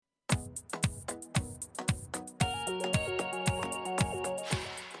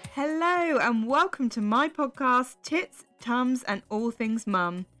Hello and welcome to my podcast, Tits, Tums and All Things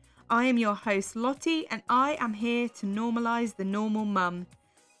Mum. I am your host Lottie and I am here to normalise the normal mum.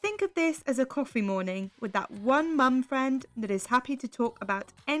 Think of this as a coffee morning with that one mum friend that is happy to talk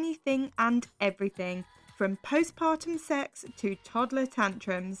about anything and everything, from postpartum sex to toddler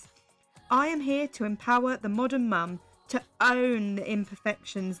tantrums. I am here to empower the modern mum to own the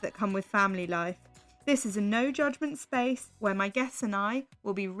imperfections that come with family life. This is a no judgment space where my guests and I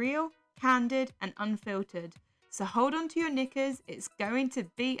will be real, candid and unfiltered. So hold on to your knickers, it's going to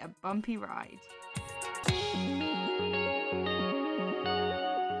be a bumpy ride.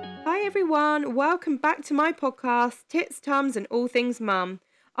 Hi everyone, welcome back to my podcast, Tits, Tums and All Things Mum.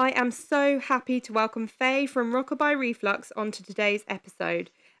 I am so happy to welcome Faye from Rockabye Reflux onto today's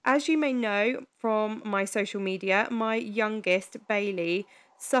episode. As you may know from my social media, my youngest, Bailey,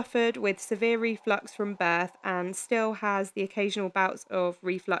 suffered with severe reflux from birth and still has the occasional bouts of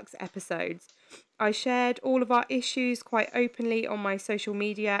reflux episodes. I shared all of our issues quite openly on my social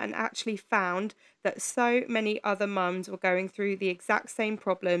media and actually found that so many other mums were going through the exact same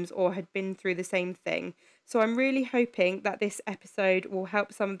problems or had been through the same thing. So I'm really hoping that this episode will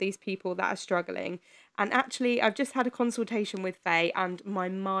help some of these people that are struggling. And actually, I've just had a consultation with Faye and my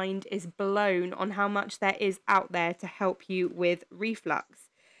mind is blown on how much there is out there to help you with reflux.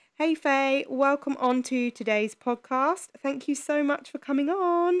 Hey Faye, welcome on to today's podcast. Thank you so much for coming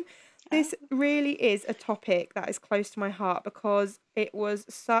on. This really is a topic that is close to my heart because it was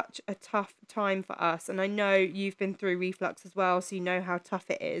such a tough time for us. And I know you've been through reflux as well, so you know how tough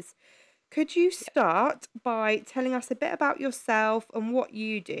it is. Could you start by telling us a bit about yourself and what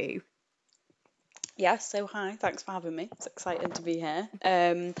you do? Hi, thanks for having me. It's exciting to be here.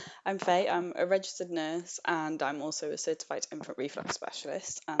 I'm Faye, I'm a registered nurse and I'm also a certified infant reflux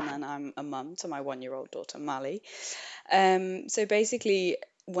specialist. And then I'm a mum to my 1-year-old daughter, Mally. So basically,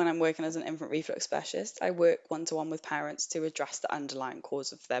 when I'm working as an infant reflux specialist, I work one to one with parents to address the underlying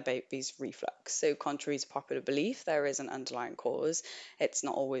cause of their baby's reflux. So, contrary to popular belief, there is an underlying cause. It's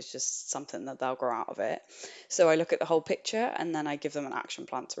not always just something that they'll grow out of it. So, I look at the whole picture and then I give them an action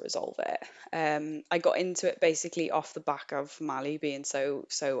plan to resolve it. I got into it basically off the back of Mally being so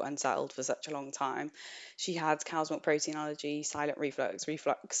unsettled for such a long time. She had cow's milk protein allergy, silent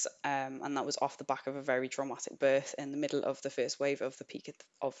reflux, and that was off the back of a very traumatic birth in the middle of the first wave of the peak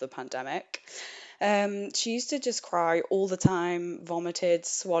of the pandemic. She used to just cry all the time, vomited,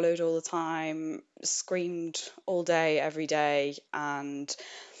 swallowed all the time, screamed all day, every day, and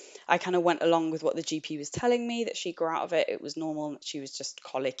I kind of went along with what the GP was telling me that she grew out of it. It was normal, that she was just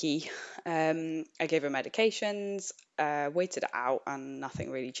colicky. I gave her medications, waited it out, and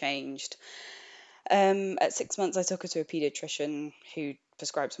nothing really changed. At 6 months, I took her to a pediatrician who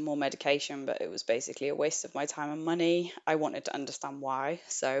prescribed some more medication, but it was basically a waste of my time and money. I wanted to understand why,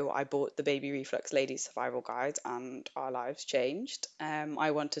 so I bought the Baby Reflux Lady Survival Guide, and our lives changed.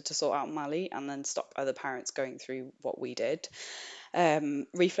 I wanted to sort out Mally and then stop other parents going through what we did.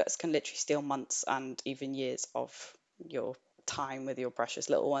 Reflux can literally steal months and even years of your time with your precious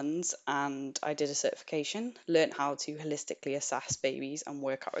little ones, and I did a certification, learned how to holistically assess babies and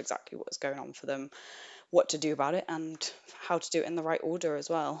work out exactly what's going on for them, what to do about it, and how to do it in the right order as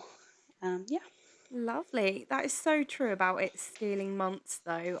well. Yeah. Lovely. That is so true about it stealing months,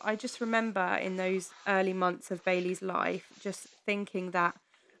 though. I just remember in those early months of Bailey's life, just thinking that,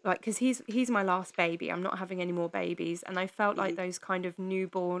 like, because he's my last baby, I'm not having any more babies, and I felt like Hmm. those kind of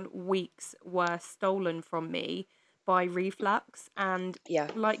newborn weeks were stolen from me by reflux. And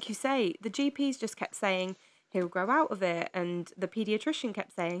Yeah. like you say, the GPs just kept saying he'll grow out of it, and the pediatrician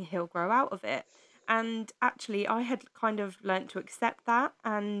kept saying he'll grow out of it. And actually, I had kind of learnt to accept that,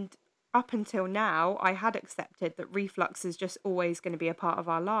 and up until now, I had accepted that reflux is just always going to be a part of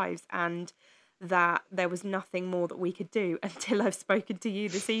our lives and that there was nothing more that we could do until I've spoken to you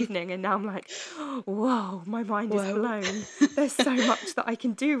this evening. And now I'm like, whoa, my mind is Well, blown. There's so much that I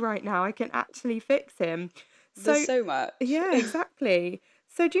can do right now. I can actually fix him. there's So, so much. yeah, exactly.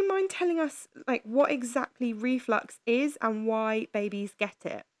 So, do you mind telling us, like, what exactly reflux is and why babies get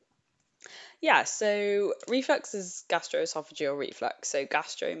it? Yeah, so reflux is gastroesophageal reflux. So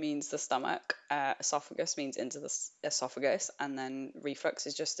gastro means the stomach, esophagus means into the esophagus, and then reflux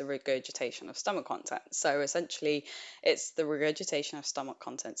is just the regurgitation of stomach contents. So essentially, it's the regurgitation of stomach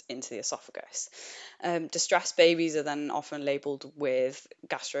contents into the esophagus. Distressed babies are then often labeled with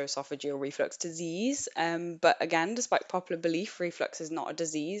gastroesophageal reflux disease. But again, despite popular belief, reflux is not a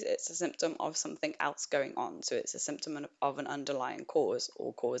disease, it's a symptom of something else going on. So it's a symptom of an underlying cause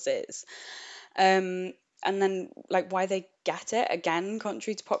or causes. Um, And then, like, why they get it, again,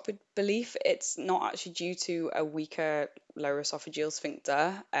 contrary to popular belief, it's not actually due to a weaker lower esophageal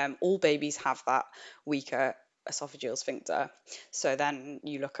sphincter. All babies have that weaker esophageal sphincter. So then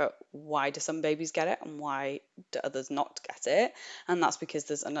you look at why do some babies get it and why do others not get it? And that's because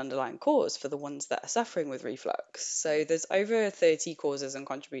there's an underlying cause for the ones that are suffering with reflux. So there's over 30 causes and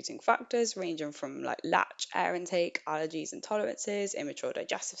contributing factors, ranging from like latch, air intake, allergies, intolerances, immature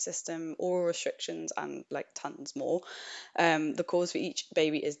digestive system, oral restrictions, and like tons more. The cause for each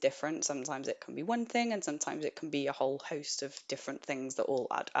baby is different. Sometimes it can be one thing, and sometimes it can be a whole host of different things that all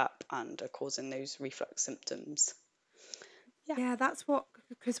add up and are causing those reflux symptoms. Yeah. Yeah, that's what,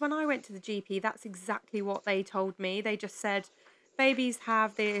 because when I went to the GP, that's exactly what they told me. They just said babies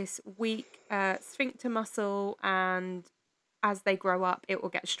have this weak sphincter muscle, and as they grow up, it will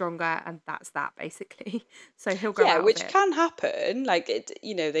get stronger, and that's that basically. So he'll grow Yeah, out of which it. can happen. Like it,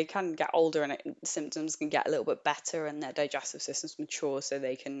 they can get older and symptoms can get a little bit better and their digestive systems mature so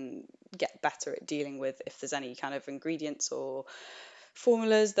they can get better at dealing with if there's any kind of ingredients or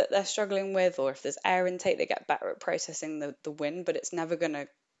formulas that they're struggling with, or if there's air intake, they get better at processing the wind, but it's never going to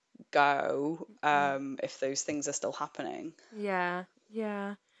go Mm. if those things are still happening. Yeah,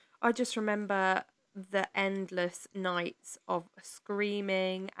 yeah. I just remember the endless nights of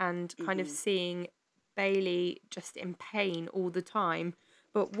screaming and kind of Hmm. seeing Bailey just in pain all the time.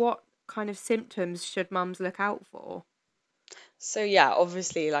 But what kind of symptoms should mums look out for? So yeah,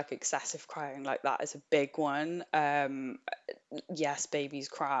 obviously like excessive crying like that is a big one. Yes, babies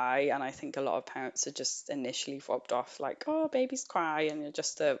cry, and I think a lot of parents are just initially fobbed off like, oh, babies cry, and you're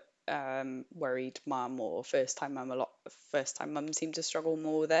just a worried mum or first time mum. A lot of first time mums seem to struggle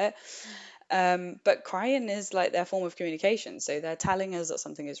more with it. But crying is like their form of communication, so they're telling us that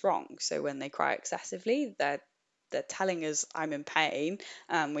something is wrong. So when they cry excessively, they're telling us I'm in pain,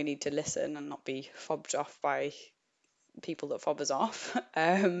 and we need to listen and not be fobbed off by people that fob us off.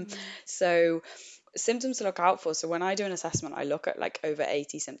 Mm. So symptoms to look out for. So when I do an assessment, I look at like over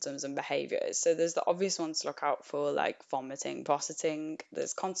 80 symptoms and behaviors. So there's the obvious ones to look out for, like vomiting, vomiting.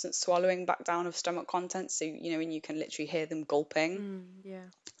 There's constant swallowing back down of stomach contents. So, when you can literally hear them gulping,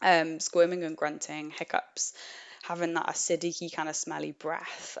 Yeah. squirming and grunting, hiccups, having that acidic kind of smelly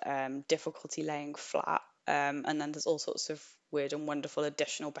breath, difficulty laying flat. And then there's all sorts of weird and wonderful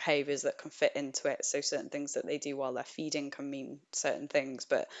additional behaviors that can fit into it. So certain things that they do while they're feeding can mean certain things.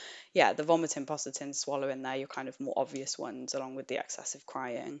 But yeah, the vomiting, positing, swallowing, they're your kind of more obvious ones, along with the excessive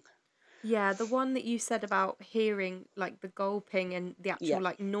crying. Yeah, the one that you said about hearing like the gulping and the Yeah, actual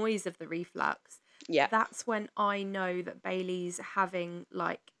like noise of the reflux, yeah, that's when I know that Bailey's having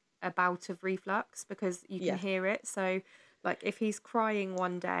like a bout of reflux because you can yeah, hear it. So like if he's crying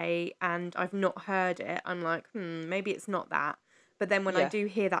one day and I've not heard it, I'm like, maybe it's not that. But then when I yeah. do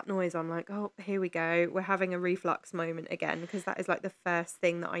hear that noise, I'm like, oh, here we go. We're having a reflux moment again because that is like the first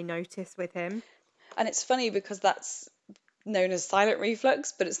thing that I notice with him. And it's funny because that's known as silent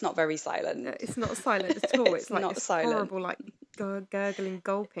reflux, but it's not very silent. It's not silent at all. It's It's like not this silent. horrible, like gurgling,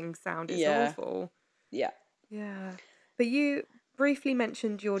 gulping sound. It's Yeah, awful. yeah. Yeah. But you briefly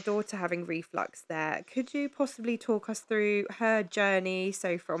mentioned your daughter having reflux there. Could you possibly talk us through her journey?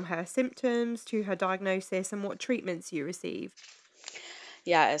 So, from her symptoms to her diagnosis and what treatments you received?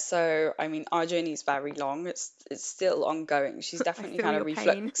 Yeah, so I mean, our journey is very long. It's still ongoing. She's I definitely feel kind of your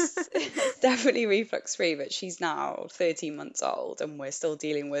pain. reflux. It's definitely reflux free, but she's now 13 months old, and we're still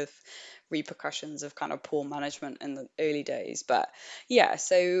dealing with repercussions of kind of poor management in the early days. But yeah,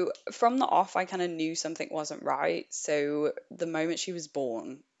 so from the off, I kind of knew something wasn't right. So the moment she was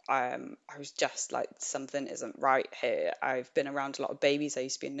born, I was just like, something isn't right here. I've been around a lot of babies. I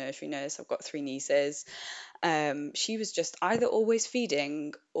used to be a nursery nurse. I've got three nieces. She was just either always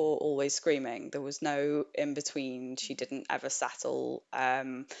feeding or always screaming. There was no in between. She didn't ever settle.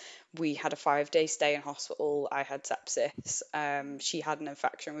 We had a 5-day stay in hospital. I had sepsis. She had an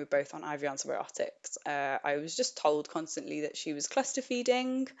infection. We were both on IV antibiotics. I was just told constantly that she was cluster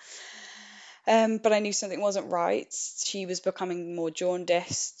feeding. But I knew something wasn't right. She was becoming more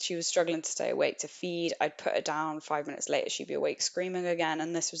jaundiced. She was struggling to stay awake to feed. I'd put her down. 5 minutes later, she'd be awake screaming again.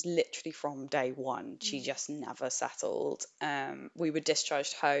 And this was literally from day one. She just never settled. We were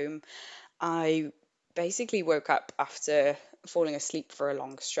discharged home. I basically woke up after falling asleep for a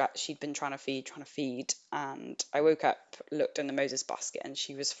long stretch. She'd been trying to feed. And I woke up, looked in the Moses basket, and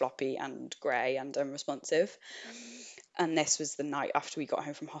she was floppy and grey and unresponsive. And this was the night after we got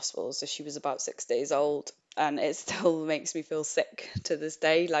home from hospital, so she was about 6 days old, and it still makes me feel sick to this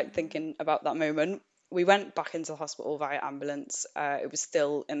day, like thinking about that moment. We went back into the hospital via ambulance. It was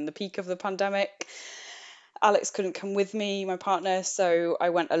still in the peak of the pandemic. Alex couldn't come with me, my partner, so I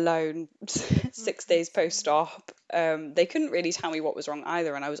went alone 6 days Bless you. post-op. They couldn't really tell me what was wrong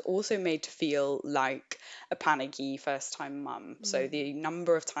either, and I was also made to feel like a panicky first-time mum. So the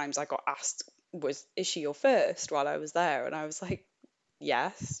number of times I got asked was, "Is she your first?" while I was there, and I was like,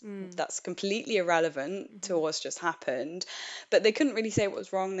 yes, Mm. that's completely irrelevant to Mhm. what's just happened. But they couldn't really say what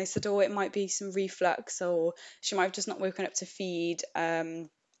was wrong. They said, oh, it might be some reflux, or she might have just not woken up to feed.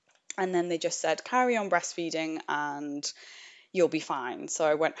 And then they just said, carry on breastfeeding and you'll be fine. So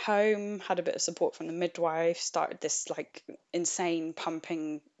I went home, had a bit of support from the midwife, started this like insane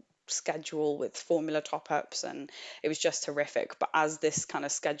pumping schedule with formula top ups, and it was just horrific. But as this kind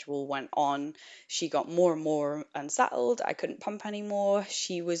of schedule went on, she got more and more unsettled. I couldn't pump anymore.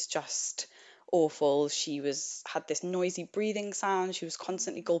 She was just awful. She was had this noisy breathing sound. She was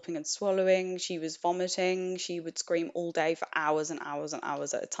constantly gulping and swallowing. She was vomiting. She would scream all day for hours and hours and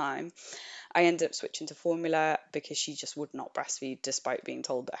hours at a time. I ended up switching to formula because she just would not breastfeed despite being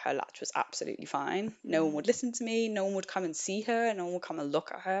told that her latch was absolutely fine. No one would listen to me, no one would come and see her, no one would come and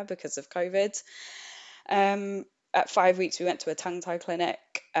look at her because of COVID. At 5 weeks, we went to a tongue tie clinic,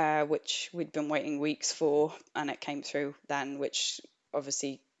 which we'd been waiting weeks for, and it came through then, which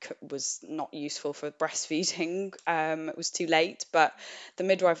obviously was not useful for breastfeeding. It was too late, but the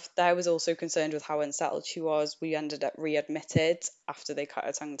midwife there was also concerned with how unsettled she was. We ended up readmitted after they cut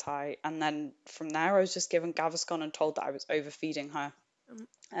her tongue tie, and then from there, I was just given Gaviscon and told that I was overfeeding her. Um,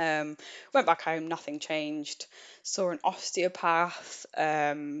 Um, Went back home, nothing changed. Saw an osteopath,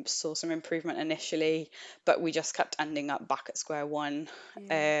 saw some improvement initially, but we just kept ending up back at square one.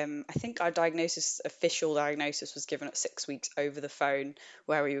 yeah. I think our official diagnosis, was given at 6 weeks over the phone,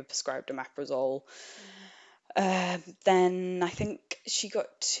 where we were prescribed omeprazole. Mm. Then I think she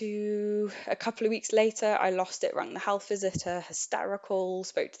got to a couple of weeks later, I lost it, rang the health visitor, hysterical,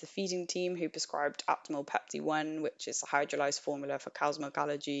 spoke to the feeding team who prescribed Aptamil Pepti 1, which is a hydrolyzed formula for cow's milk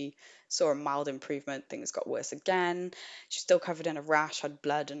allergy, saw a mild improvement, things got worse again. She's still covered in a rash, had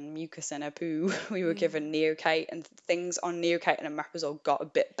blood and mucus in her poo. We were Yeah. given Neocate, and things on Neocate and omeprazole got a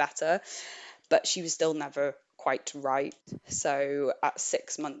bit better, but she was still never quite right. So at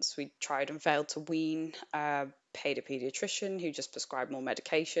 6 months, we tried and failed to wean. Paid a pediatrician who just prescribed more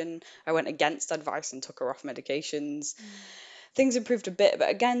medication. I went against advice and took her off medications. Mm. Things improved a bit, but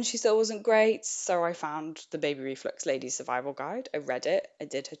again, she still wasn't great. So I found the Baby Reflux Lady Survival Guide. I read it. I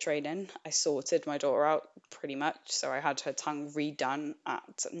did her training. I sorted my daughter out pretty much. So I had her tongue redone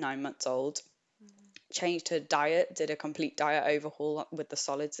at 9 months old. Changed her diet, did a complete diet overhaul with the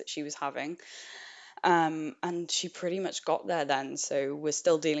solids that she was having. And she pretty much got there then. So we're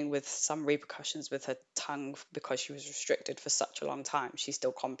still dealing with some repercussions with her tongue because she was restricted for such a long time. She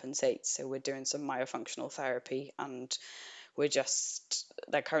still compensates. So we're doing some myofunctional therapy, and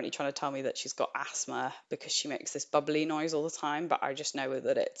they're currently trying to tell me that she's got asthma because she makes this bubbly noise all the time, but I just know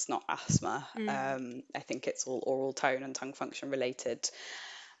that it's not asthma. Mm. I think it's all oral tone and tongue function related.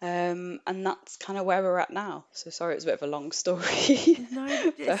 And that's kind of where we're at now. So sorry, it was a bit of a long story,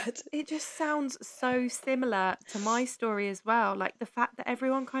 No, but but it just sounds so similar to my story as well. Like the fact that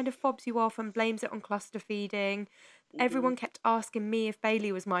everyone kind of fobs you off and blames it on cluster feeding. mhm, Everyone kept asking me if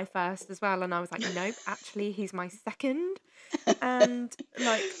Bailey was my first as well, and I was like, nope, actually, he's my second. And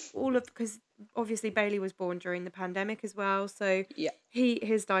like all of because obviously Bailey was born during the pandemic as well, so yeah,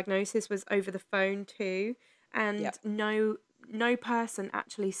 his diagnosis was over the phone too, yeah, and no person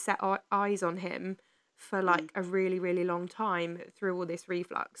actually set eyes on him for mm, like a really really long time through all this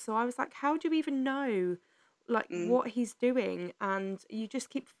reflux. So I was like, how do you even know like mm, what he's doing? And you just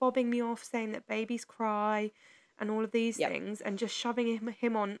keep fobbing me off saying that babies cry and all of these yeah. things and just shoving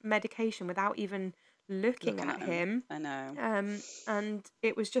him on medication without even looking Looking at at him, him. I know. And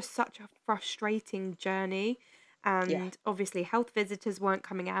it was just such a frustrating journey. Yeah, And obviously, health visitors weren't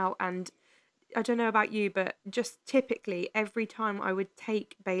coming out. And I don't know about you, but just typically, every time I would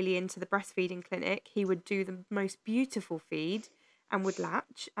take Bailey into the breastfeeding clinic, he would do the most beautiful feed and would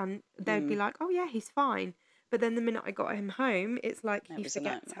latch. And they'd be mm, like, oh, yeah, he's fine. But then the minute I got him home, it's like it he was a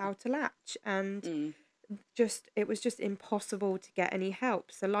forgets nightmare. how to latch. And Mm, it was just impossible to get any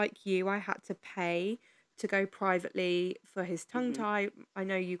help. So like you, I had to pay to go privately for his tongue hmm. tie. I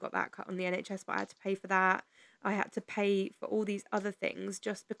know you got that cut on the NHS, but I had to pay for that. I had to pay for all these other things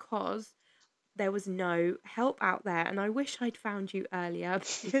just because there was no help out there. And I wish I'd found you earlier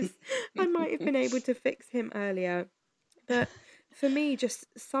because I might have been able to fix him earlier. But for me, just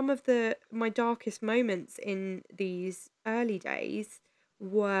some of the my darkest moments in these early days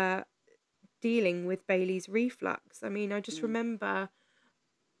were dealing with Bailey's reflux. I mean, I just Mm, remember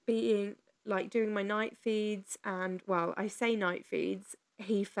being like doing my night feeds, and well, I say night feeds,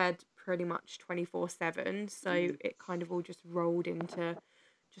 he fed pretty much 24/7. So Mm. it kind of all just rolled into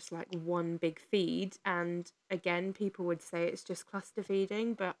just like one big feed. And again, people would say it's just cluster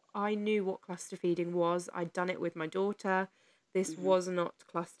feeding, but I knew what cluster feeding was. I'd done it with my daughter. This Mhm. was not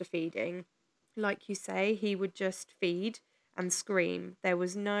cluster feeding. Like you say, he would just feed and scream. There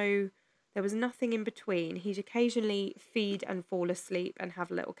was nothing in between. He'd occasionally feed and fall asleep and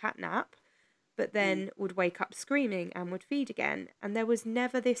have a little cat nap, but Mm. then would wake up screaming and would feed again. And there was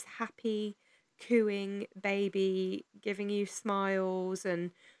never this happy, cooing baby giving you smiles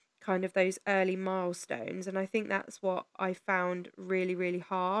and kind of those early milestones. And I think that's what I found really, really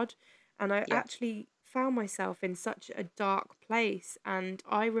hard. And I Yeah. actually found myself in such a dark place. And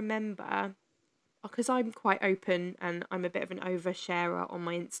I remember, because I'm quite open and I'm a bit of an oversharer on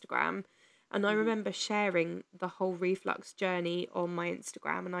my Instagram. And I Mhm. remember sharing the whole reflux journey on my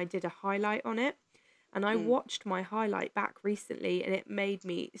Instagram, and I did a highlight on it. And I Mm. watched my highlight back recently, and it made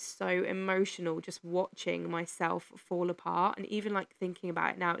me so emotional just watching myself fall apart. And even like thinking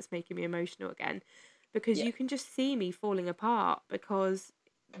about it now, it's making me emotional again, because Yeah. you can just see me falling apart, because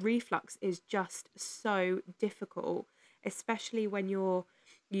reflux is just so difficult, especially when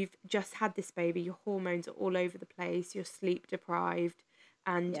you've just had this baby, your hormones are all over the place, you're sleep deprived,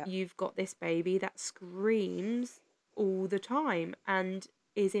 and Yeah. you've got this baby that screams all the time and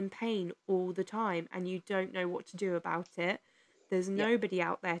is in pain all the time, and you don't know what to do about it. There's Yeah. nobody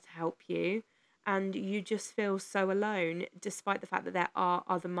out there to help you, and you just feel so alone, despite the fact that there are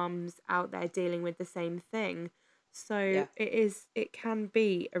other mums out there dealing with the same thing. So Yeah. it can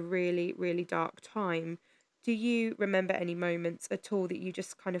be a really, really dark time. Do you remember any moments at all that you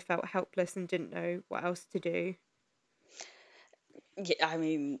just kind of felt helpless and didn't know what else to do? Yeah, I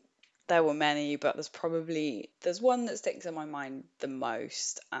mean, there were many, but there's one that sticks in my mind the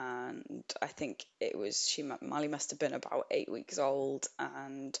most, and I think it was Mally must have been about 8 weeks old,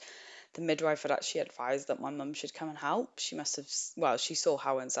 and the midwife had actually advised that my mum should come and help. She must have, well, she saw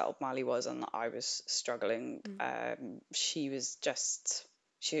how unsettled Mally was and that I was struggling. Mm, She was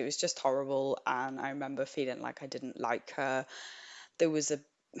just horrible, and I remember feeling like I didn't like her. There was a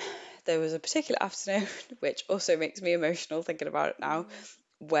there was a particular afternoon, which also makes me emotional thinking about it now, mm,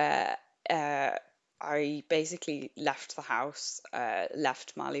 where uh, I basically left the house,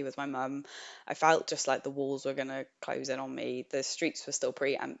 left Mali with my mum. I felt just like the walls were going to close in on me. The streets were still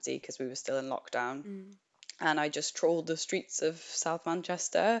pretty empty because we were still in lockdown. mm, And I just trawled the streets of South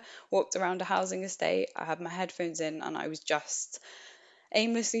Manchester, walked around a housing estate. I had my headphones in, and I was just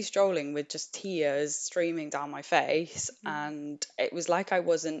aimlessly strolling with just tears streaming down my face. mm. And it was like I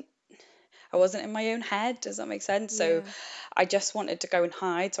wasn't in my own head. Does that make sense? So Yeah, I just wanted to go and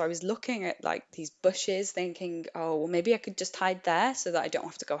hide. So I was looking at like these bushes, thinking, oh, well, maybe I could just hide there so that I don't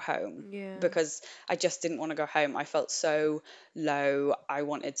have to go home. yeah, Because I just didn't want to go home. I felt so low. I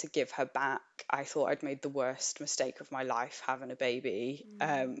wanted to give her back. I thought I'd made the worst mistake of my life having a baby,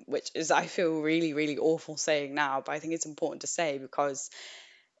 mm, which is, I feel really, really awful saying now, but I think it's important to say because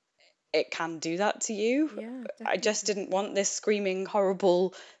it can do that to you. yeah, I just definitely. didn't want this screaming,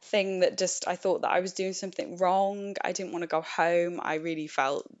 horrible thing that just, I thought that I was doing something wrong. I didn't want to go home. I really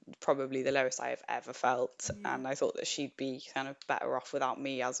felt probably the lowest I have ever felt. Yeah, And I thought that she'd be kind of better off without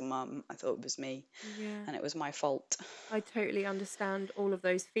me as a mum. I thought it was me yeah. and it was my fault. I totally understand all of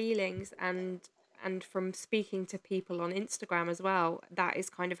those feelings, and from speaking to people on Instagram as well, that is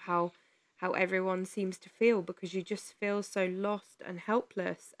kind of how everyone seems to feel, because you just feel so lost and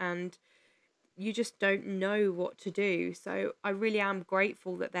helpless, and you just don't know what to do. So I really am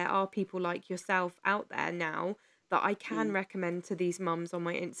grateful that there are people like yourself out there now that I can Mm, recommend to these mums on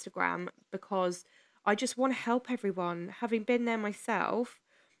my Instagram, because I just want to help everyone. Having been there myself,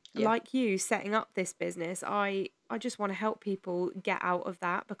 yeah. like you setting up this business, I just want to help people get out of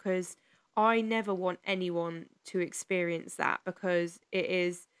that, because I never want anyone to experience that, because it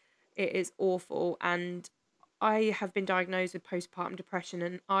is awful. And I have been diagnosed with postpartum depression,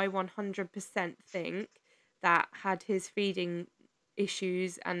 and I 100% think that had his feeding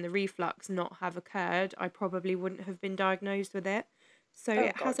issues and the reflux not have occurred, I probably wouldn't have been diagnosed with it. So Oh,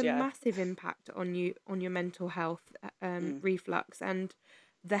 it has God, a yeah. massive impact on you, on your mental health, Mm, reflux, and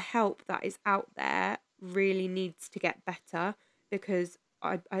the help that is out there really needs to get better, because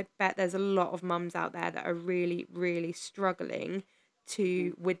I bet there's a lot of mums out there that are really, really struggling hmm.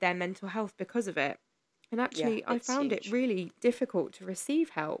 to with their mental health because of it. And Yeah, actually, I it's found it huge. really difficult to receive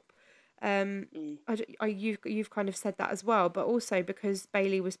help. Um, Mm, you've kind of said that as well, but also because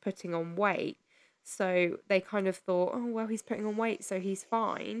Bailey was putting on weight, so they kind of thought, oh well, he's putting on weight, so he's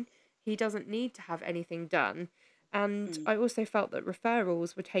fine. He doesn't need to have anything done. And Mm. I also felt that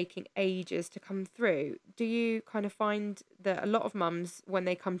referrals were taking ages to come through. Do you kind of find that a lot of mums, when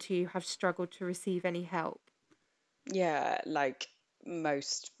they come to you, have struggled to receive any help? Yeah, like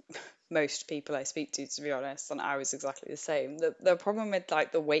most most people I speak to be honest, and I was exactly the same. The problem with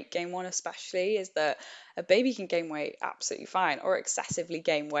like the weight gain one especially is that a baby can gain weight absolutely fine or excessively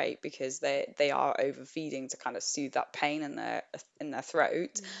gain weight because they are overfeeding to kind of soothe that pain in their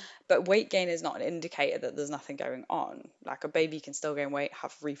throat. Mm. But weight gain is not an indicator that there's nothing going on. Like a baby can still gain weight,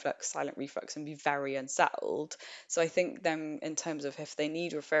 have reflux, silent reflux, and be very unsettled. So I think them in terms of if they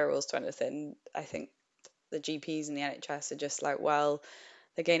need referrals to anything, I think the GPs and the NHS are just like, well,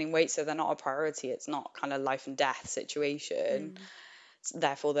 they're gaining weight, so they're not a priority. It's not kind of life and death situation, Mm.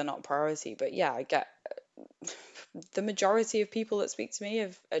 therefore they're not a priority. But yeah, I get the majority of people that speak to me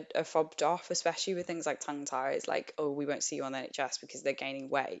are fobbed off, especially with things like tongue ties, like, oh, we won't see you on the NHS because they're gaining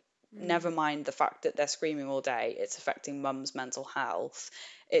weight. Never Mm. mind the fact that they're screaming all day, it's affecting mum's mental health.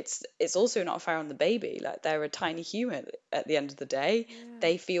 It's also not fair on the baby. Like they're a tiny human at the end of the day. Yeah.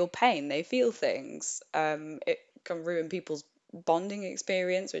 They feel pain, they feel things. It can ruin people's bonding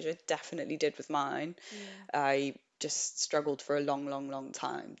experience, which I definitely did with mine. Yeah. I just struggled for a long, long, long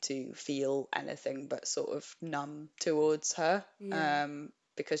time to feel anything but sort of numb towards her, Yeah.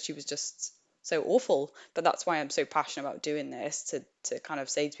 because she was just so awful. But that's why I'm so passionate about doing this to kind of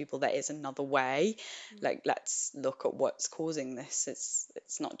say to people there is another way. Mm. Like let's look at what's causing this.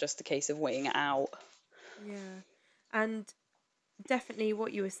 It's not just a case of waiting it out. Yeah. And definitely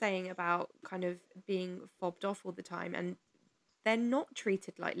what you were saying about kind of being fobbed off all the time, and they're not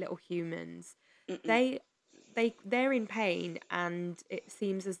treated like little humans. Mm-mm. They they're in pain, and it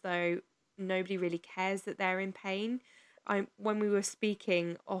seems as though nobody really cares that they're in pain. I When we were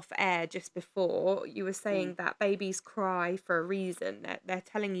speaking off air just before, you were Mm. saying that babies cry for a reason. They're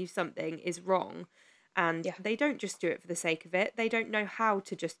telling you something is wrong, and Yeah. they don't just do it for the sake of it. They don't know how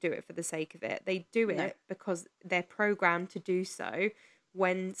to just do it for the sake of it. They do No. it because they're programmed to do so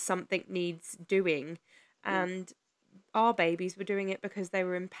when something needs doing. Mm. And our babies were doing it because they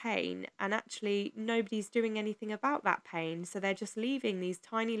were in pain, and actually nobody's doing anything about that pain, so they're just leaving these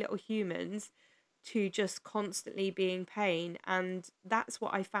tiny little humans to just constantly be in pain. And that's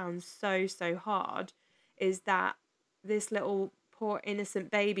what I found so hard, is that this little poor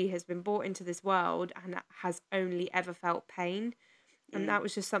innocent baby has been brought into this world and has only ever felt pain. And Mm. that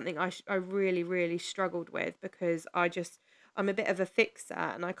was just something I really struggled with, because I'm a bit of a fixer,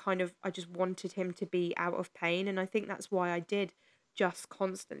 and I just wanted him to be out of pain. And I think that's why I did just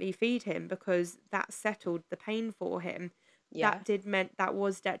constantly feed him, because that settled the pain for him. Yeah. That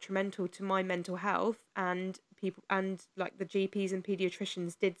was detrimental to my mental health, and people and like the GPs and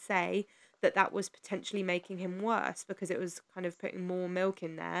pediatricians did say that that was potentially making him worse, because it was kind of putting more milk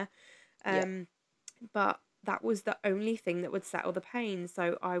in there. Yeah. um but that was the only thing that would settle the pain.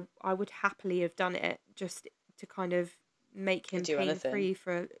 So I would happily have done it just to kind of make You him do pain anything. free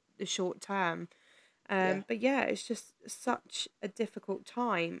for the short term. Yeah. But yeah, it's just such a difficult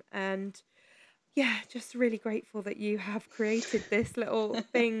time, and yeah, just really grateful that you have created this little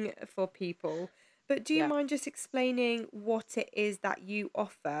thing for people. But do you Yeah. mind just explaining what it is that you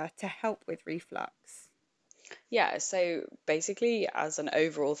offer to help with reflux? Yeah, so basically, as an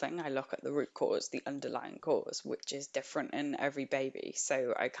overall thing, I look at the root cause, the underlying cause, which is different in every baby.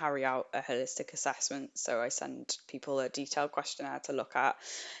 So I carry out a holistic assessment. So I send people a detailed questionnaire to look at.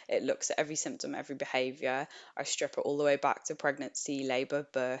 It looks at every symptom, every behavior. I strip it all the way back to pregnancy, labor,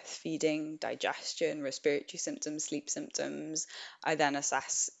 birth, feeding, digestion, respiratory symptoms, sleep symptoms. I then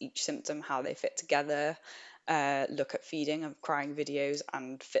assess each symptom, how they fit together. Look at feeding and crying videos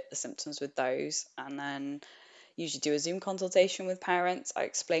and fit the symptoms with those, and then usually do a Zoom consultation with parents. I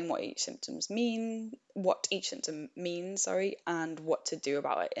explain what each symptom means, sorry, and what to do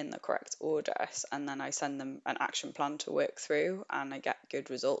about it in the correct order. And then I send them an action plan to work through, and I get good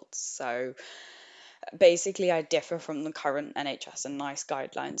results. So basically, I differ from the current NHS and NICE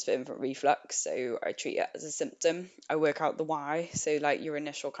guidelines for infant reflux. So I treat it as a symptom. I work out the why. So like your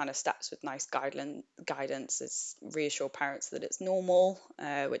initial kind of steps with NICE guidance is reassure parents that it's normal,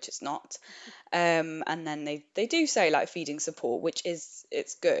 which it's not. And then they do say like feeding support, which is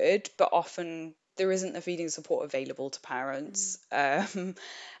it's good, but often there isn't the feeding support available to Mm. parents.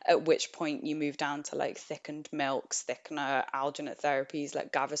 At which point you move down to like thickened milks, thickener, alginate therapies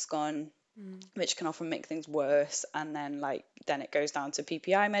like Gaviscon, Mm. which can often make things worse. And then it goes down to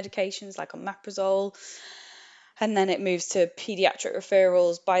PPI medications like omeprazole. And then it moves to pediatric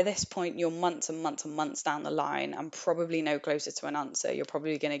referrals. By this point, you're months and months and months down the line and probably no closer to an answer. You're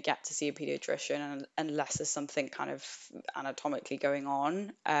probably going to get to see a pediatrician unless there's something kind of anatomically going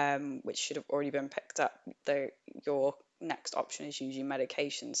on, which should have already been picked up. Your next option is usually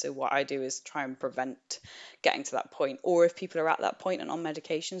medication. So what I do is try and prevent getting to that point. Or if people are at that point and on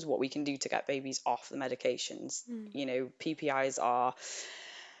medications, what we can do to get babies off the medications. PPIs are,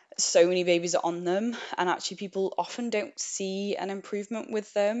 so many babies are on them, and actually people often don't see an improvement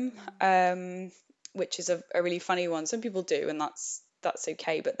with them, which is a really funny one. Some people do, and that's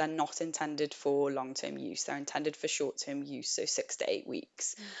okay, but they're not intended for long-term use. They're intended for short-term use, so 6 to 8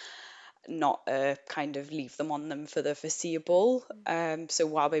 weeks, not kind of leave them on them for the foreseeable. So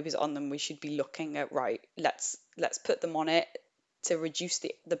while babies are on them, we should be looking at, right, let's put them on it to reduce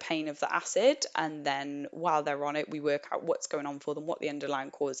the pain of the acid, and then while they're on it, we work out what's going on for them, what the underlying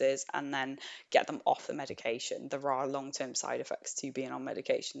cause is, and then get them off the medication. There are long-term side effects to being on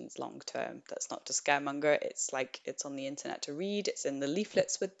medications long-term. That's not to scaremonger. It's like, it's on the internet to read, it's in the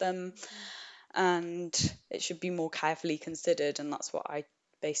leaflets with them, and it should be more carefully considered. And that's what I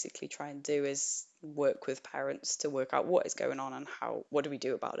basically try and do, is work with parents to work out what is going on and what do we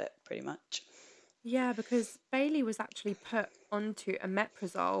do about it, pretty much. Yeah, because Bailey was actually put onto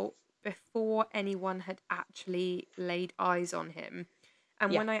omeprazole before anyone had actually laid eyes on him.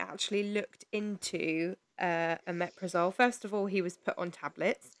 And Yeah. when I actually looked into omeprazole, first of all, he was put on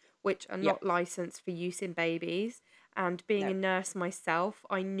tablets, which are Yeah. not licensed for use in babies. And being No. a nurse myself,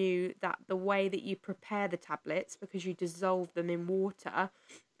 I knew that the way that you prepare the tablets, because you dissolve them in water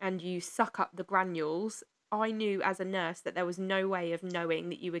and you suck up the granules, I knew as a nurse that there was no way of knowing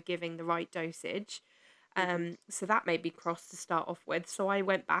that you were giving the right dosage. Mhm. So that made me cross to start off with. So I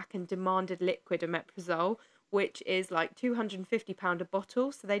went back and demanded liquid omeprazole, which is like £250 a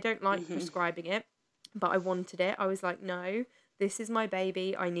bottle. So they don't like Mhm. prescribing it, but I wanted it. I was like, no, this is my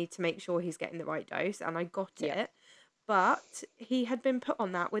baby. I need to make sure he's getting the right dose. And I got Yeah. it. But he had been put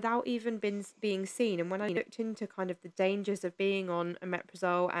on that without even being seen. And when I looked into kind of the dangers of being on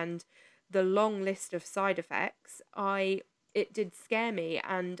omeprazole and the long list of side effects, it did scare me.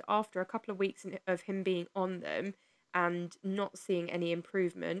 And after a couple of weeks of him being on them and not seeing any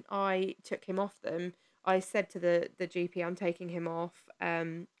improvement, I took him off them. I said to the GP, I'm taking him off.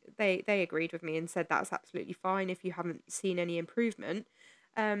 They agreed with me and said that's absolutely fine if you haven't seen any improvement.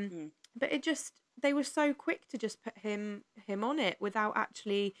 Um, Mm. but they were so quick to just put him on it without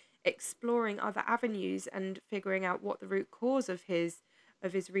actually exploring other avenues and figuring out what the root cause of his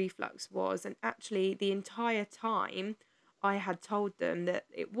reflux was. And actually, the entire time, I had told them that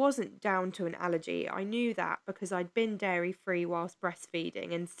it wasn't down to an allergy. I knew that because I'd been dairy free whilst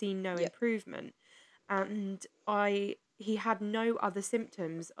breastfeeding and seen no Yeah. improvement. And he had no other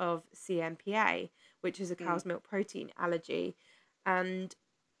symptoms of CMPA, which is a Mm. cow's milk protein allergy. And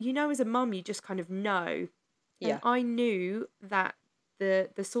as a mum, you just kind of know. And Yeah. I knew that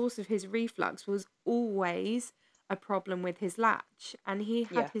the source of his reflux was always a problem with his latch. And he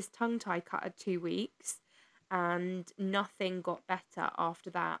had Yeah. his tongue tie cut at 2 weeks, and nothing got better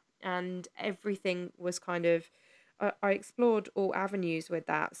after that. And everything was kind of, I explored all avenues with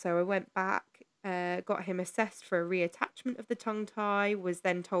that. So I went back, got him assessed for a reattachment of the tongue tie, was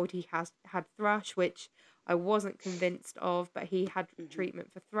then told he has had thrush, which I wasn't convinced of, but he had Mhm.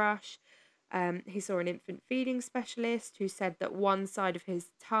 treatment for thrush. He saw an infant feeding specialist who said that one side of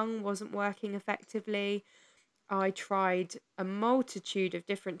his tongue wasn't working effectively. I tried a multitude of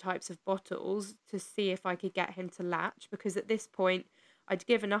different types of bottles to see if I could get him to latch, because at this point I'd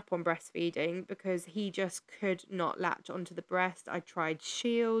given up on breastfeeding because he just could not latch onto the breast. I tried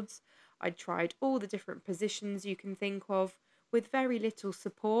shields, I tried all the different positions you can think of with very little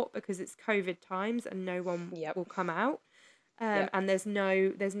support because it's COVID times and no one Yep. will come out. Yep. And there's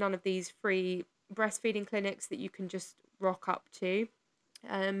none of these free breastfeeding clinics that you can just rock up to.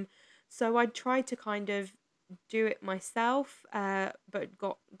 Um, so I tried to kind of do it myself, but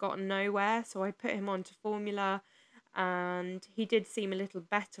got nowhere. So I put him onto formula, and he did seem a little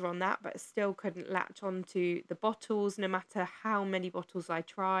better on that, but still couldn't latch onto the bottles, no matter how many bottles I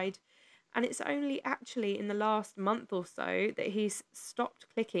tried. And it's only actually in the last month or so that he's stopped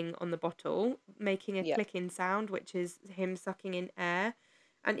clicking on the bottle, making a Yep. clicking sound, which is him sucking in air.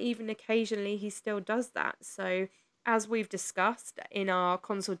 And even occasionally he still does that. So, as we've discussed in our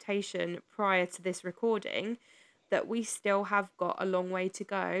consultation prior to this recording, that we still have got a long way to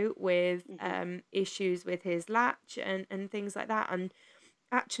go with Mhm. issues with his latch and things like that. And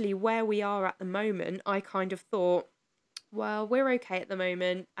actually, where we are at the moment, I kind of thought, well, we're okay at the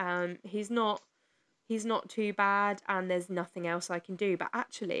moment. he's not too bad and there's nothing else I can do. But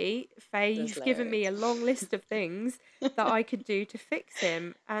actually, Faye, There's you've given me a loads. long list of things that I could do to fix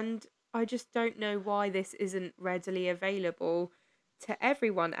him. And I just don't know why this isn't readily available to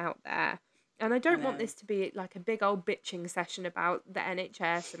everyone out there. And I I don't want know. this to be like a big old bitching session about the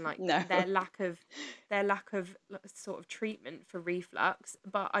NHS and like No. their lack of sort of treatment for reflux,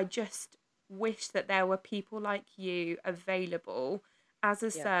 but I just wish that there were people like you available as a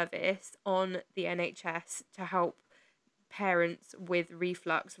Yeah. service on the NHS to help parents with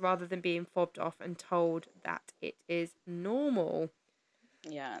reflux rather than being fobbed off and told that it is normal.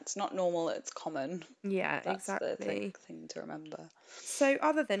 Yeah, it's not normal, it's common. Yeah, That's the exactly. thing to remember. So,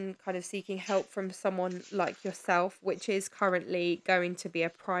 other than kind of seeking help from someone like yourself, which is currently going to be a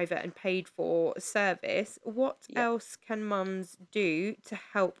private and paid for service, what Yeah. else can mums do to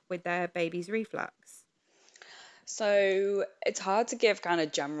help with their baby's reflux? So it's hard to give kind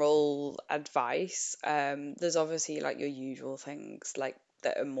of general advice. There's obviously like your usual things like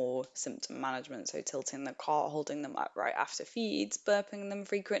that are more symptom management. So tilting the cot, holding them upright after feeds, burping them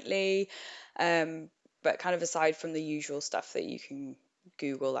frequently. Um, but kind of aside from the usual stuff that you can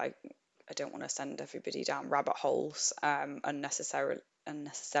Google, like I don't want to send everybody down rabbit holes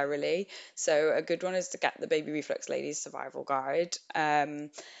unnecessarily. So a good one is to get the Baby Reflux Ladies Survival Guide. And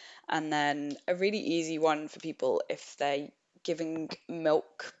then a really easy one for people if they're giving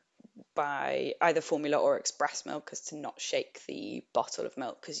milk by either formula or express milk is to not shake the bottle of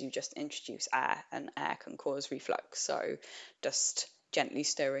milk because you just introduce air and air can cause reflux. So just gently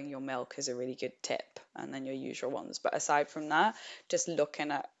stirring your milk is a really good tip, and then your usual ones. But aside from that, just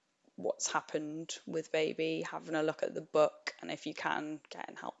looking at what's happened with baby, having a look at the book, and if you can,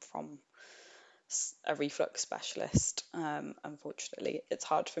 getting help from a reflux specialist. Unfortunately, it's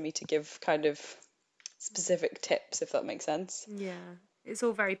hard for me to give kind of specific tips, if that makes sense. Yeah, it's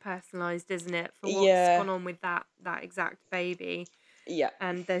all very personalised, isn't it, for what's Yeah, gone on with that exact baby. yeah,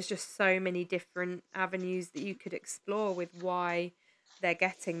 And there's just so many different avenues that you could explore with why they're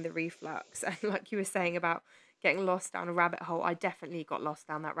getting the reflux. And like you were saying about getting lost down a rabbit hole, I definitely got lost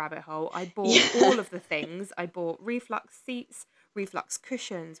down that rabbit hole. I bought yeah. all of the things. I bought reflux seats, reflux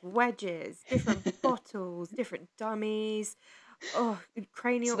cushions, wedges, different bottles, different dummies. Oh, So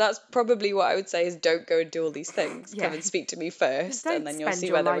cranial. that's probably what I would say is don't go and do all these things. Come Yeah, and speak to me first, and don't then you'll spend see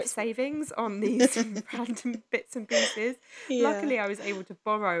your whether life it's savings on these random bits and pieces. yeah, Luckily, I was able to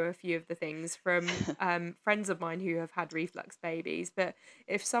borrow a few of the things from friends of mine who have had reflux babies. But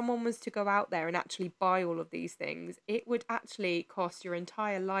if someone was to go out there and actually buy all of these things, it would actually cost your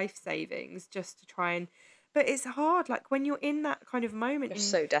entire life savings just to try and. But it's hard, like when you're in that kind of moment, you're and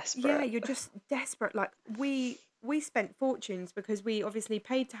so yeah, desperate. you're just desperate. Like we spent fortunes because we obviously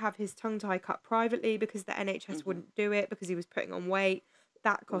paid to have his tongue tie cut privately because the NHS Hmm. wouldn't do it because he was putting on weight.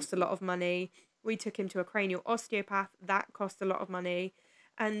 That cost a Hmm. lot of money. We took him to a cranial osteopath. That cost a lot of money.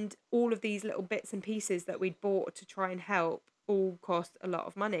 And all of these little bits and pieces that we'd bought to try and help all cost a lot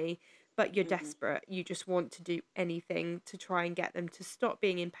of money. But you're Hmm. desperate. You just want to do anything to try and get them to stop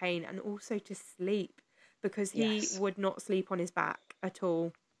being in pain and also to sleep because he Yes. would not sleep on his back at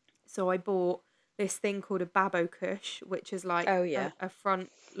all. So I bought this thing called a babo cush, which is like Oh a, yeah. a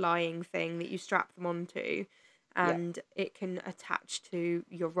front lying thing that you strap them onto, Yeah. and it can attach to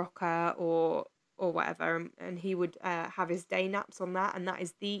your rocker or whatever. And he would have his day naps on that, and that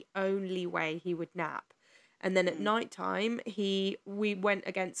is the only way he would nap. And then at Mm. night time, we went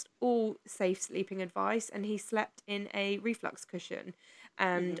against all safe sleeping advice, and he slept in a reflux cushion.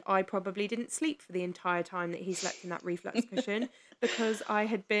 And Hmm. I probably didn't sleep for the entire time that he slept in that reflux cushion because I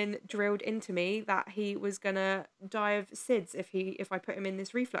had been drilled into me that he was gonna die of SIDS if I put him in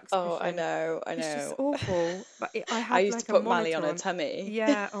this reflux Oh, I cushion. know, I It's just know. awful. But I I had used to like a put Mally on monitor her on. tummy.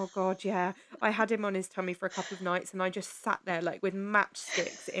 Yeah, oh god, yeah. I had him on his tummy for a couple of nights and I just sat there like with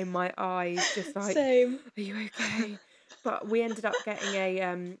matchsticks in my eyes, just like, Same. are you okay? But we ended up getting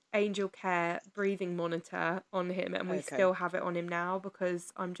a Angel Care breathing monitor on him and we Okay. still have it on him now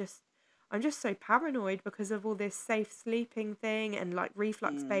because I'm just so paranoid because of all this safe sleeping thing and like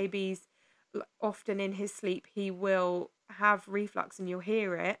reflux Mm. babies often in his sleep he will have reflux and you'll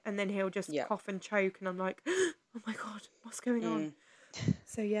hear it and then he'll just Yeah. cough and choke and I'm like, oh my god, what's going on? Mm.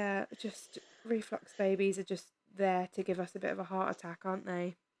 So yeah, just reflux babies are just there to give us a bit of a heart attack, aren't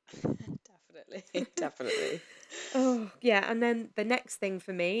they? Definitely. Definitely. Oh, yeah, and then the next thing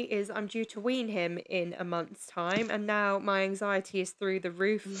for me is I'm due to wean him in a month's time, and now my anxiety is through the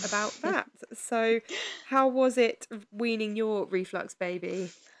roof about that. So, how was it weaning your reflux baby?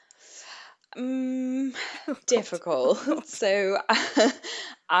 Mm, Oh God, oh difficult. God. So,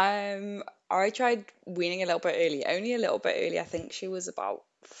 I tried weaning a little bit early, only a little bit early. I think she was about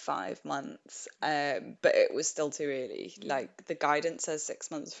 5 months, but it was still too early. Yeah. Like the guidance says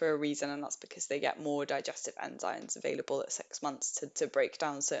 6 months for a reason, and that's because they get more digestive enzymes available at 6 months to break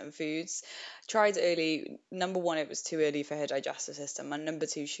down certain foods. Tried early. Number one, it was too early for her digestive system, and number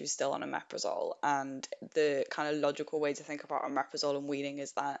two, she was still on omeprazole. And the kind of logical way to think about omeprazole and weaning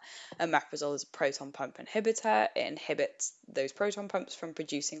is that omeprazole is a proton pump inhibitor. It inhibits those proton pumps from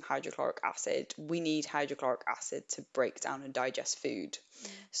producing hydrochloric acid. We need hydrochloric acid to break down and digest food.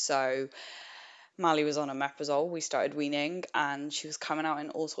 So Mally was on omeprazole. We started weaning, and she was coming out in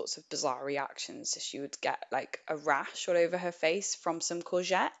all sorts of bizarre reactions. So she would get like a rash all over her face from some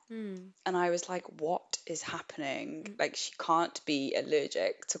courgette. Mm. And I was like, what is happening? Mm. Like, she can't be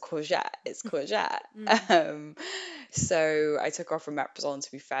allergic to courgette. It's courgette. Mm. Um, so I took her off omeprazole, and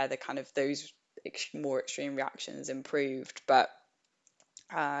to be fair, the kind of those more extreme reactions improved. But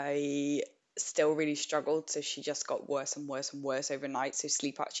I still really struggled, so she just got worse and worse and worse overnight. So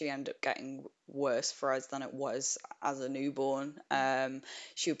sleep actually ended up getting worse for us than it was as a newborn.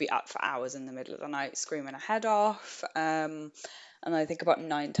 She would be up for hours in the middle of the night screaming her head off. And I think about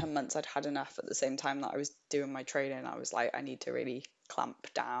 9, 10 months I'd had enough. At the same time that I was doing my training, I was like, I need to really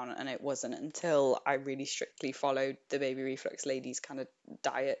clamp down. And it wasn't until I really strictly followed the baby reflux lady's kind of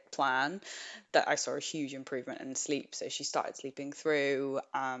diet plan that I saw a huge improvement in sleep. So she started sleeping through,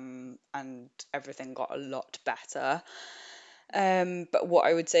 and everything got a lot better. But what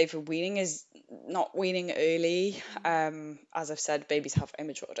I would say for weaning is not weaning early. As I've said, babies have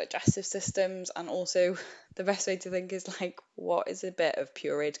immature digestive systems, and also the best way to think is like, what is a bit of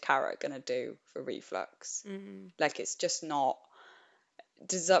pureed carrot gonna do for reflux? Mm. Like, it's just not.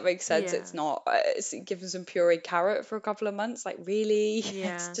 Does that make sense? Yeah. It's not. Give them some pureed carrot for a couple of months. Like, really, it's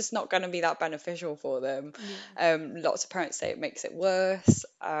Yeah. just not going to be that beneficial for them. Yeah. Lots of parents say it makes it worse.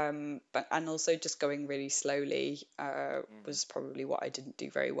 But and also just going really slowly Yeah. was probably what I didn't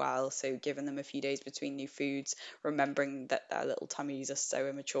do very well. So giving them a few days between new foods, remembering that their little tummies are so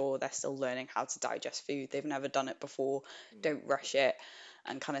immature, they're still learning how to digest food. They've never done it before. Don't rush it,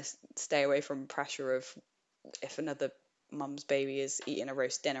 and kind of stay away from pressure of if another mum's baby is eating a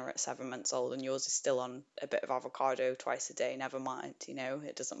roast dinner at 7 months old and yours is still on a bit of avocado twice a day, never mind,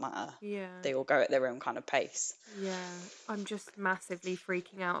 it doesn't matter. Yeah. They all go at their own kind of pace. Yeah, I'm just massively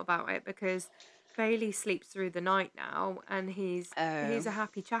freaking out about it because Bailey sleeps through the night now and he's Um, a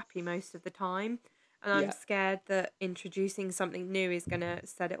happy chappy most of the time. And I'm yeah, scared that introducing something new is going to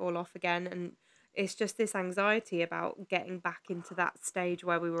set it all off again. And it's just this anxiety about getting back into that stage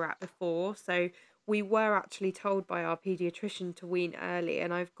where we were at before. So we were actually told by our pediatrician to wean early,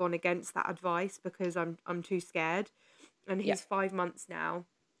 and I've gone against that advice because I'm too scared. And yeah, he's 5 months now,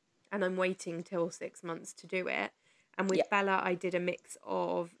 and I'm waiting till 6 months to do it. And yeah, with Bella, I did a mix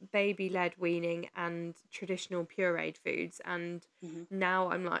of baby led weaning and traditional pureed foods. And hmm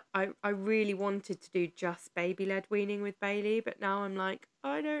now I'm like, I really wanted to do just baby led weaning with Bailey, but now I'm like,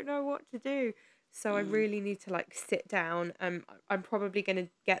 I don't know what to do. So I mm, really need to like sit down. I'm probably gonna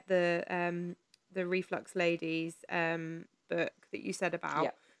get the Reflux Ladies book that you said yeah,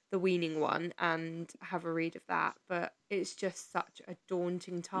 about, the weaning one, and have a read of that. But it's just such a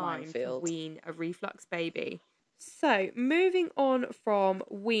daunting time to minefield. wean a reflux baby. So, moving on from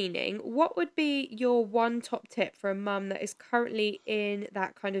weaning, what would be your one top tip for a mum that is currently in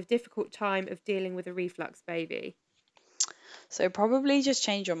that kind of difficult time of dealing with a reflux baby? So probably just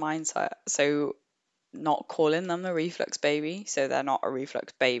change your mindset. So not calling them a reflux baby. So they're not a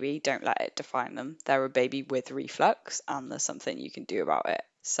reflux baby. Don't let it define them. They're a baby with reflux, and there's something you can do about it.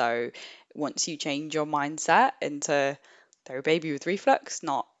 So once you change your mindset into they're a baby with reflux,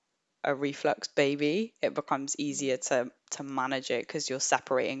 not a reflux baby, it becomes easier to manage it because you're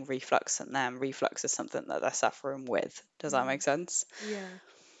separating reflux and them. Reflux is something that they're suffering with. Does that Mm. make sense? Yeah.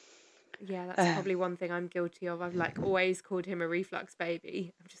 Yeah, that's Um, probably one thing I'm guilty of. I've like always called him a reflux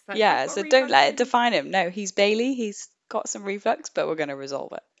baby. I'm just like, I've yeah, got a so don't reflux let it baby. define him. No, he's Bailey. He's got some reflux, but we're going to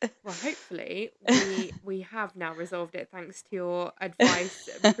resolve Well, hopefully we have now resolved it thanks to your it. advice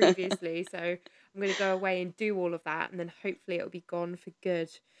previously. So I'm going to go away and do all of that, and then hopefully it'll be gone for good.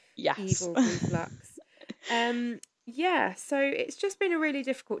 Yes. Evil reflux. Yeah, so it's just been a really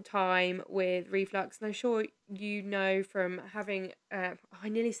difficult time with reflux, and I'm sure you know from having. I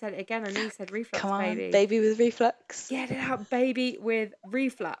nearly said it again. I nearly said Come reflux, on, baby. baby with reflux. Get it out, baby with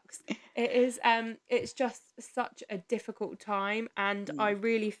reflux. It's just such a difficult time, and I Mm,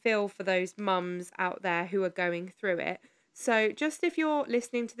 really feel for those mums out there who are going through it. So just if you're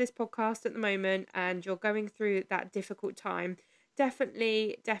listening to this podcast at the moment and you're going through that difficult time,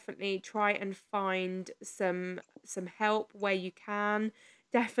 definitely try and find some help where you can.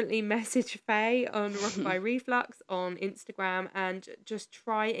 definitely message Faye on Rockabye Reflux on Instagram and just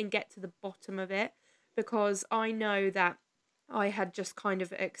try and get to the bottom of it, because I know that I had just kind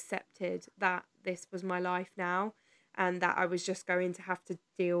of accepted that this was my life now and that I was just going to have to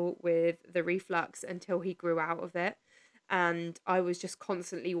deal with the reflux until he grew out of it. And I was just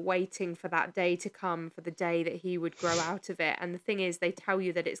constantly waiting for that day to come, for the day that he would grow out of it. And the thing is, they tell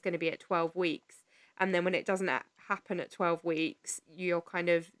you that it's going to be at 12 weeks. And then when it doesn't happen at 12 weeks, you're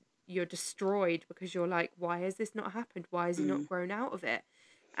destroyed, because you're like, why has this not happened? Why has he not grown out of it?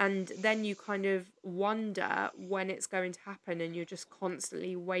 And then you kind of wonder when it's going to happen, and you're just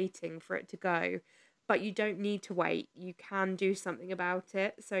constantly waiting for it to go. But you don't need to wait. You can do something about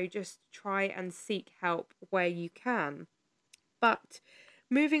it. So just try and seek help where you can. But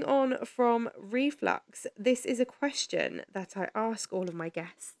moving on from reflux, this is a question that I ask all of my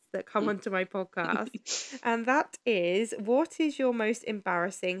guests that come onto my podcast. And that is, what is your most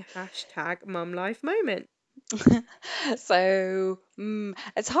embarrassing #mum life moment? So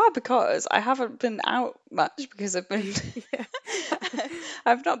it's hard because I haven't been out much because I've been Yeah.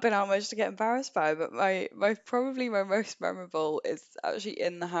 I've not been out much to get embarrassed by, but my probably my most memorable is actually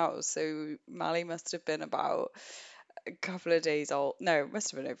in the house. So Mally must have been about a couple of days old. No, it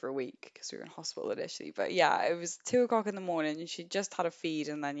must have been over a week because we were in hospital initially. But yeah, it was 2 o'clock in the morning and she just had a feed,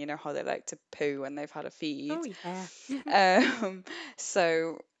 and then you know how they like to poo when they've had a feed. Oh, yeah. Um,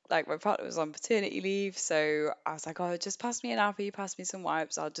 so like my partner was on paternity leave, so I was like, oh, just pass me an nappy, pass me some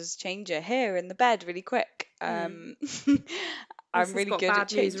wipes, I'll just change it here in the bed really quick. This I'm has really got good at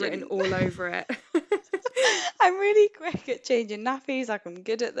bad news written changing. all over it. I'm really quick at changing nappies, like I'm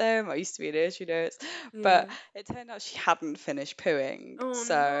good at them. I used to be a nursery nurse, but Yeah. it turned out she hadn't finished pooing. Oh,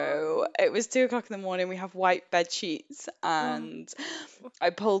 So no. it was 2 o'clock in the morning. We have white bed sheets, Oh. and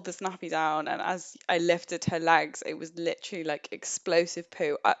I pulled the snappy down, and as I lifted her legs, it was literally like explosive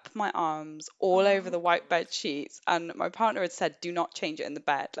poo up my arms, all over Oh, the white bed sheets. And my partner had said, "Do not change it in the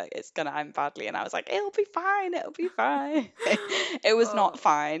bed, like it's gonna end badly." And I was like, "It'll be fine, it'll be fine." It was not God.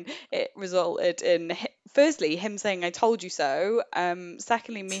 fine. It resulted in firstly him saying, "I told you so."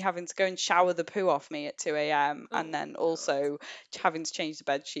 Secondly, me having to go and shower the poo off me at 2 a.m. and Oh, then God. also having to change the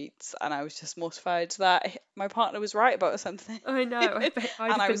bed sheets. And I was just mortified that my partner was right about something. I know. I bet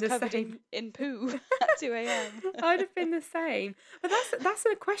I'd And have I been was the covered same. in poo at 2 a.m. I'd have been the same. But that's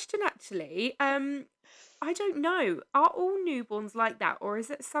a question actually. I don't know. Are all newborns like that, or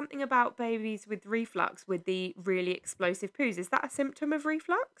is it something about babies with reflux with the really explosive poos? Is that a symptom of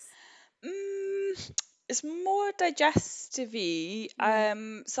reflux? Mm, it's more digestive-y.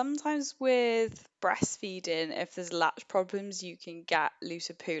 Yeah. Sometimes with breastfeeding, if there's latch problems, you can get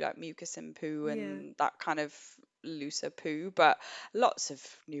looser poo, like mucus in poo Yeah. and that kind of looser poo. But lots of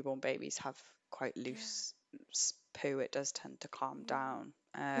newborn babies have quite Yeah. loose poo. It does tend to calm Yeah. down.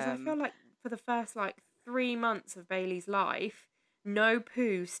 Because I feel like for the first 3 months of Bailey's life, no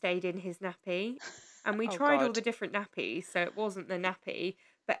poo stayed in his nappy. And we Oh tried all God. the different nappies, so it wasn't the nappy,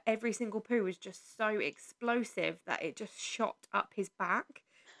 but every single poo was just so explosive that it just shot up his back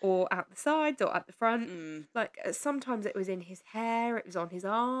or out the sides or at the front. Mm. Sometimes it was in his hair, it was on his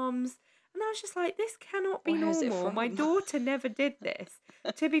arms. And I was just like, this cannot be Where is it normal. My from? daughter never did this.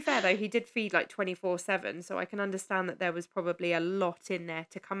 To be fair, though, he did feed 24/7, so I can understand that there was probably a lot in there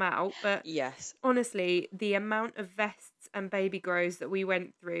to come out. But Yes. honestly, the amount of vests and baby grows that we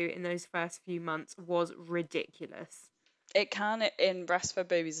went through in those first few months was ridiculous. It can, in breastfed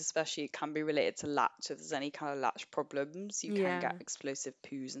babies especially, it can be related to latch. If there's any kind of latch problems, you can get Yeah, explosive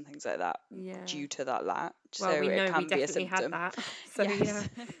poos and things like that yeah. due to that latch. Well, So we it know we can be a definitely had symptom. that. So yeah, Yes.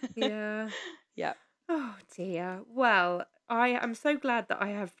 yeah. Yeah. Oh dear. Well, I am so glad that I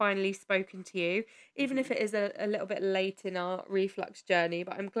have finally spoken to you, even if Hmm. it is a little bit late in our reflux journey,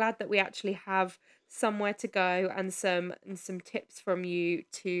 but I'm glad that we actually have somewhere to go and some tips from you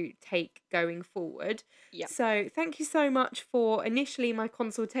to take going forward. Yeah. So thank you so much for initially my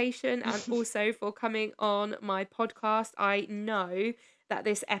consultation and also for coming on my podcast. I know that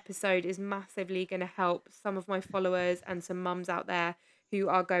this episode is massively going to help some of my followers and some mums out there who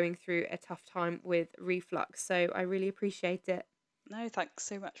are going through a tough time with reflux. So I really appreciate it. No, thanks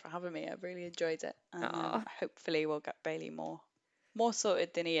so much for having me. I've really enjoyed it, and Ah, hopefully we'll get Bailey more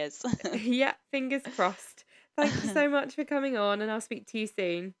sorted than he is. yeah, fingers crossed. Thank you so much for coming on, and I'll speak to you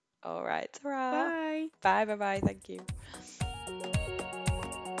soon. All right. Ta-ra. Bye. Bye. Bye. Bye. Thank you.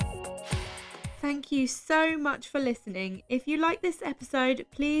 Thank you so much for listening. If you like this episode,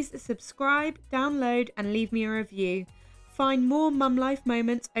 please subscribe, download, and leave me a review. Find more mum life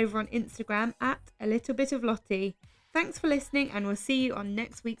moments over on Instagram at a little bit of Lottie. Thanks for listening, and we'll see you on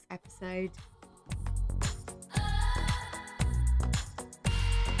next week's episode.